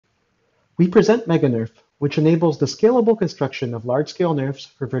We present Mega-NeRF, which enables the scalable construction of large-scale NeRFs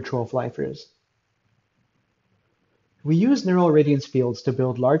for virtual flythroughs. We use neural radiance fields to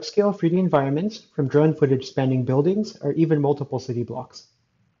build large-scale 3D environments from drone footage spanning buildings or even multiple city blocks.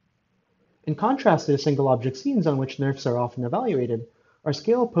 In contrast to the single-object scenes on which NeRFs are often evaluated, our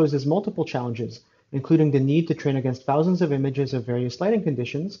scale poses multiple challenges, including the need to train against thousands of images of various lighting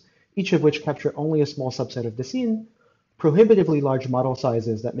conditions, each of which capture only a small subset of the scene, prohibitively large model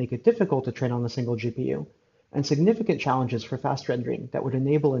sizes that make it difficult to train on a single GPU, and significant challenges for fast rendering that would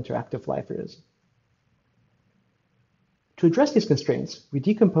enable interactive flythroughs. To address these constraints, we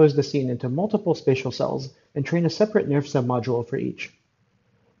decompose the scene into multiple spatial cells and train a separate NeRF submodule for each.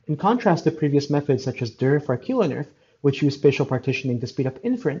 In contrast to previous methods such as DeRF or KiloNeRF, which use spatial partitioning to speed up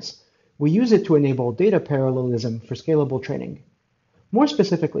inference, we use it to enable data parallelism for scalable training. More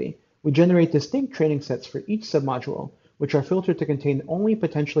specifically, we generate distinct training sets for each submodule, which are filtered to contain only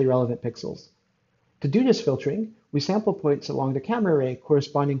potentially relevant pixels. To do this filtering, we sample points along the camera array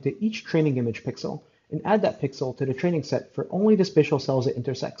corresponding to each training image pixel, and add that pixel to the training set for only the spatial cells it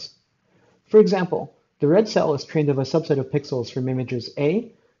intersects. For example, the red cell is trained of a subset of pixels from images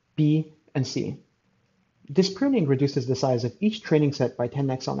A, B, and C. This pruning reduces the size of each training set by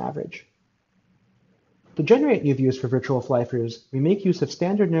 10x on average. To generate new views for virtual flythroughs, we make use of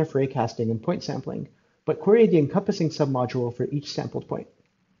standard NeRF raycasting and point sampling, but query the encompassing submodule for each sampled point.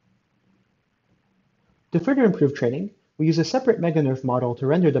 To further improve training, we use a separate Mega-NeRF model to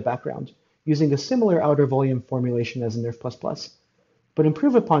render the background, using a similar outer volume formulation as in NeRF++, but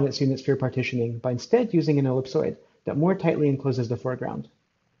improve upon its unit sphere partitioning by instead using an ellipsoid that more tightly encloses the foreground.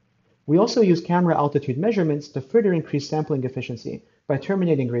 We also use camera altitude measurements to further increase sampling efficiency by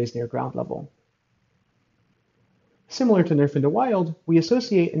terminating rays near ground level. Similar to NeRF in the wild, we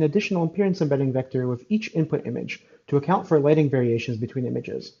associate an additional appearance embedding vector with each input image to account for lighting variations between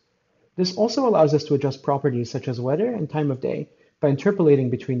images. This also allows us to adjust properties such as weather and time of day by interpolating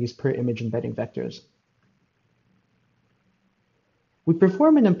between these per-image embedding vectors. We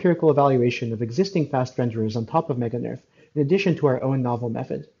perform an empirical evaluation of existing fast renderers on top of Mega-NeRF, in addition to our own novel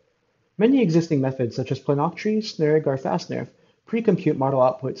method. Many existing methods, such as Planoctree, Snurg, or FastNeRF, pre-compute model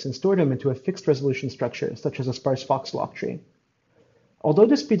outputs and store them into a fixed resolution structure, such as a sparse voxelloc tree. Although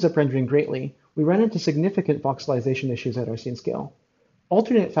this speeds up rendering greatly, we run into significant voxelization issues at our scene scale.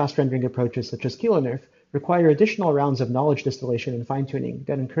 Alternate fast rendering approaches, such as KiloNeRF, require additional rounds of knowledge distillation and fine-tuning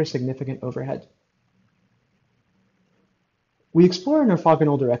that incur significant overhead. We explore an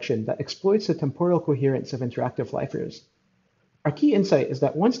orthogonal direction that exploits the temporal coherence of interactive flythroughs. Our key insight is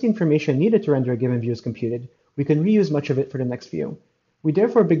that once the information needed to render a given view is computed, we can reuse much of it for the next view. We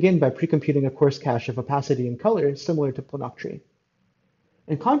therefore begin by pre-computing a coarse cache of opacity and color similar to Planoctree.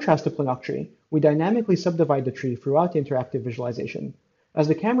 In contrast to Planoctree, we dynamically subdivide the tree throughout the interactive visualization. As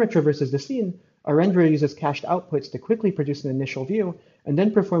the camera traverses the scene, our renderer uses cached outputs to quickly produce an initial view, and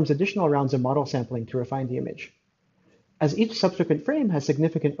then performs additional rounds of model sampling to refine the image. As each subsequent frame has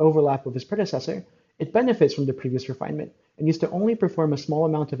significant overlap with its predecessor, it benefits from the previous refinement, and needs to only perform a small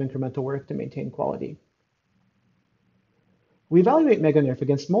amount of incremental work to maintain quality. We evaluate Mega-NeRF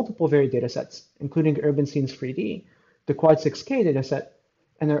against multiple varied datasets, including Urban Scenes 3D, the Quad 6K dataset,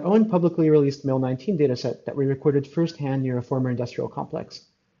 and our own publicly released MIL19 dataset that we recorded firsthand near a former industrial complex.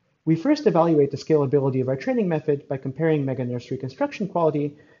 We first evaluate the scalability of our training method by comparing Mega-NeRF's reconstruction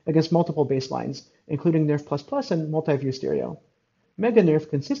quality against multiple baselines, including NeRF++ and multi-view stereo. Mega-NeRF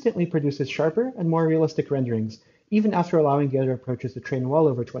consistently produces sharper and more realistic renderings, even after allowing the other approaches to train well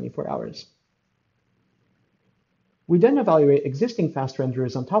over 24 hours. We then evaluate existing fast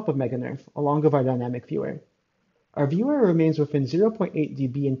renderers on top of Mega-NeRF, along with our dynamic viewer. Our viewer remains within 0.8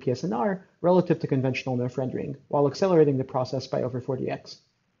 dB in PSNR relative to conventional NeRF rendering, while accelerating the process by over 40x.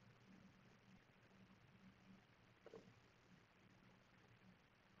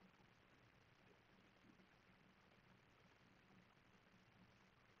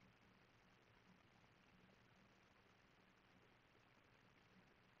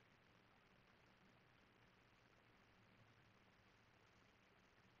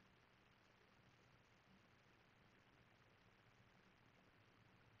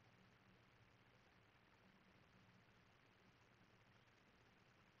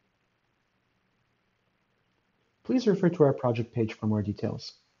 Please refer to our project page for more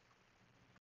details.